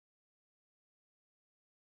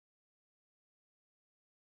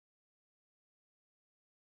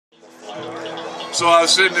So I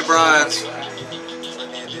was sitting at Brian's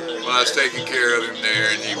when I was taking care of him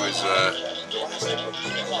there, and he was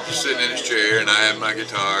sitting in his chair, and I had my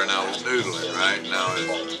guitar, and I was noodling, right? And I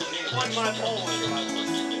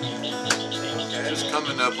was just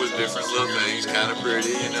coming up with different little things, kind of pretty,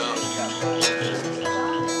 you know.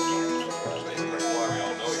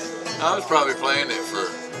 I was probably playing it for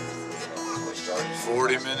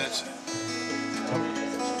 40 minutes.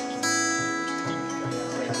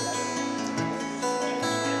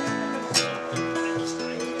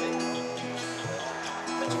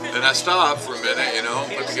 And I stopped for a minute, you know,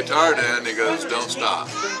 put the guitar down, and he goes, "Don't stop."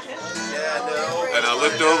 And I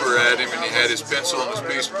looked over at him, and he had his pencil and his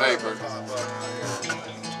piece of paper,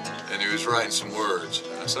 and he was writing some words.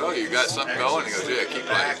 I said, "Oh, you got something going?" He goes, "Yeah, keep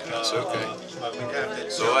playing." I said, "Okay."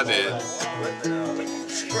 So I did.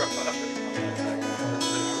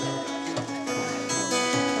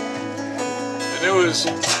 And it was,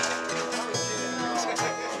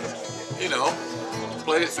 you know,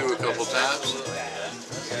 played it through a couple times.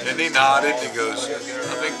 And he nodded and he goes, "I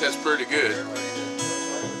think that's pretty good.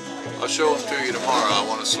 I'll show them to you tomorrow. I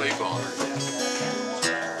want to sleep on it."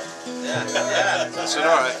 I said,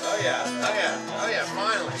 "All right."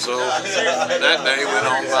 Finally. So that day went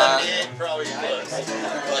on by.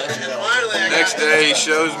 Next day he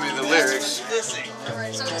shows me the lyrics.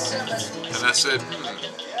 And I said,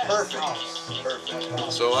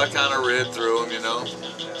 Perfect. So I kind of read through them, you know.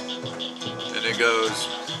 And it goes,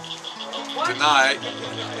 "Tonight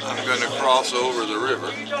I'm going to cross over the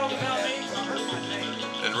river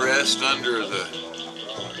and rest under the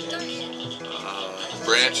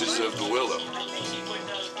branches of the willow."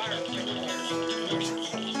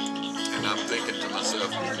 And I'm thinking to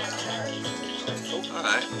myself, all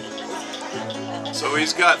right. So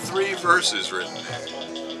he's got 3 verses written there.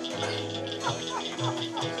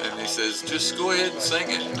 And he says, "Just go ahead and sing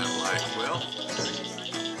it." And I'm like, well,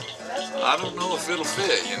 I don't know if it'll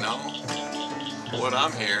fit, you know, what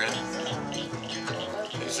I'm hearing.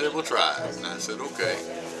 He said, "We'll try it." And I said, "Okay."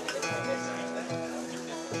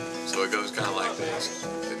 So it goes kind of like this.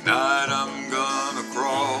 "Tonight I'm gonna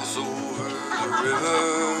cross over the river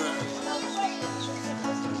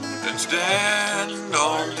and stand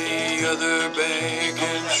on the other bank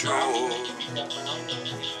and shore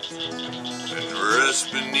and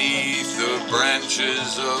rest beneath the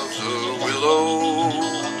branches of the willow.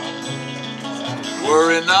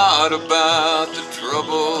 Worry not about the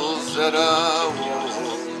troubles that I wore."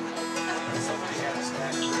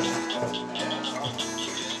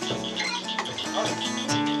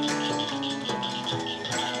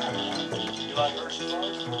 You like verses?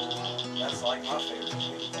 That's like my favorite.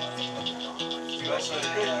 You also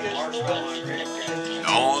marshmallow and grape.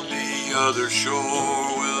 On the other shore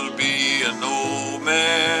will be an old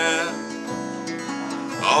man,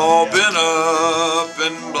 all bent up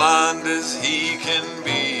and blind as he can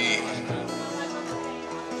be.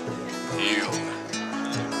 He'll hear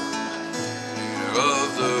of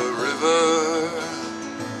the river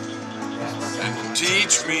and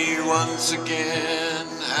teach me once again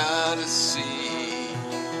how to see.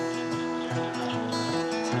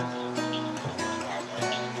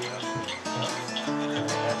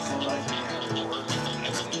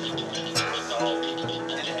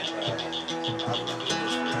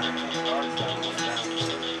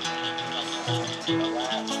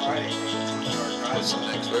 What's the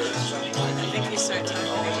next verse? I think you started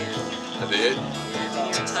talking again. I did? Yeah, I think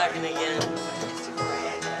you were talking again.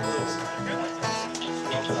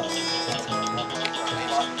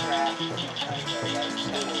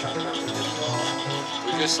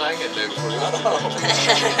 We just sang it there before.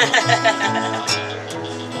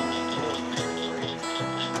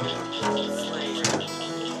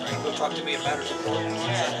 Go talk to me about it.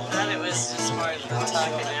 Yeah, I thought it was just more than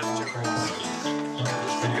talking afterwards.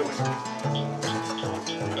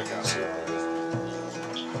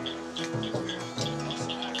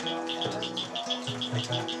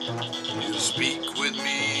 You speak with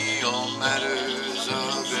me on matters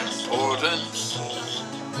of importance.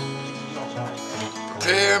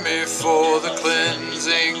 Prepare me for the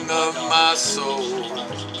cleansing of my soul.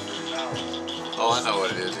 Oh, I know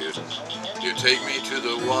what it is. You take me to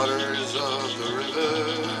the waters of the river.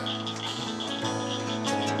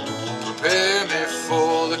 Prepare me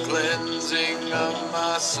for the cleansing of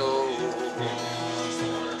my soul.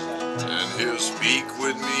 And he'll speak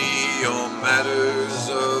with me on matters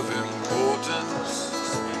of importance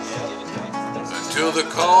until the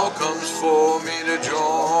call comes for me to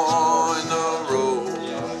join the roll.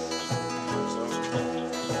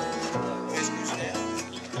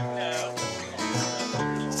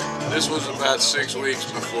 This was about 6 weeks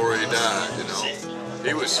before he died, you know.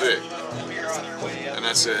 He was sick. And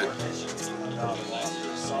I said,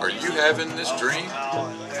 "Are you having this dream?"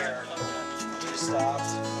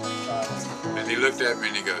 And he looked at me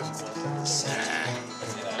and he goes,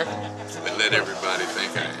 "Nah, but let everybody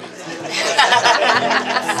think I am."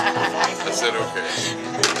 I said, "Okay."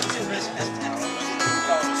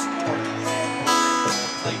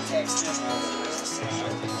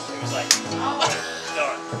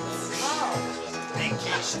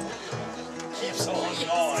 Keeps on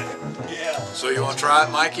going. Yeah. So you want to try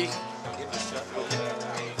it, Mikey?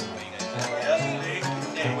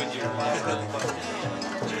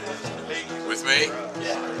 With me?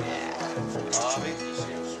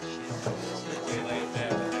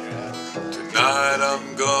 Tonight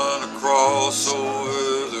I'm gonna cross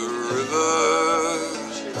over the river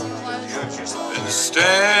and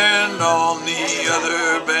stand on the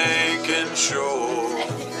other bank and shore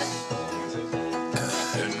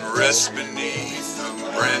and rest beneath the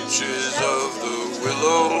branches of the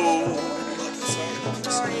willow.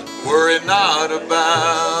 Worry not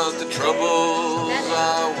about the troubles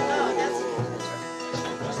I wore.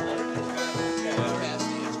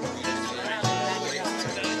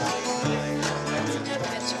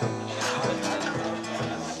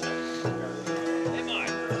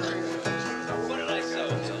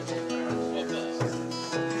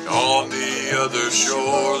 On the other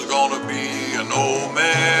shore's gonna be an old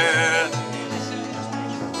man,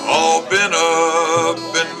 all bent up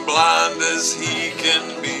and blind as he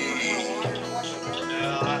can be.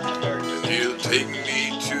 And he'll take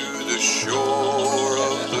me to the shore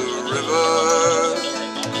of the river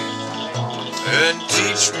and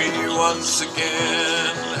teach me once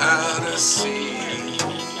again how to see.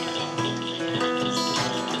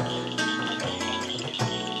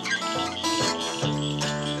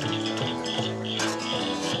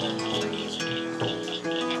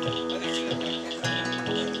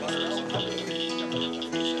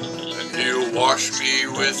 He'll wash me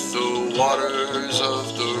with the waters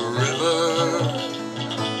of the river,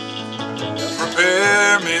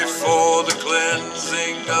 prepare me for the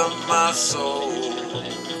cleansing of my soul,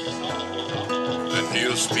 and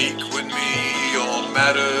he'll speak with me on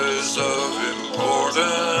matters of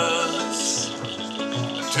importance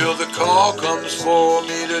until the call comes for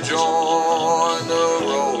me to join the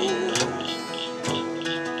roll.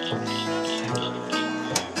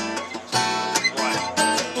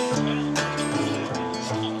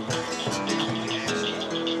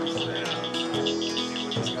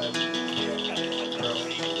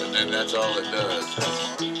 And that's all it does.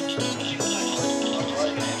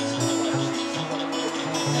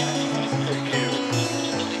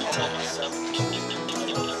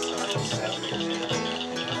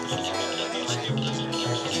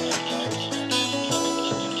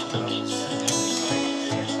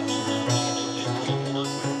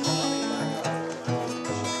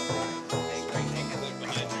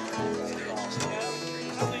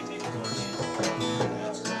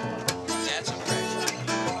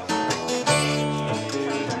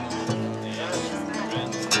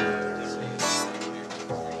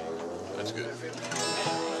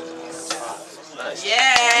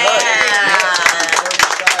 Yay!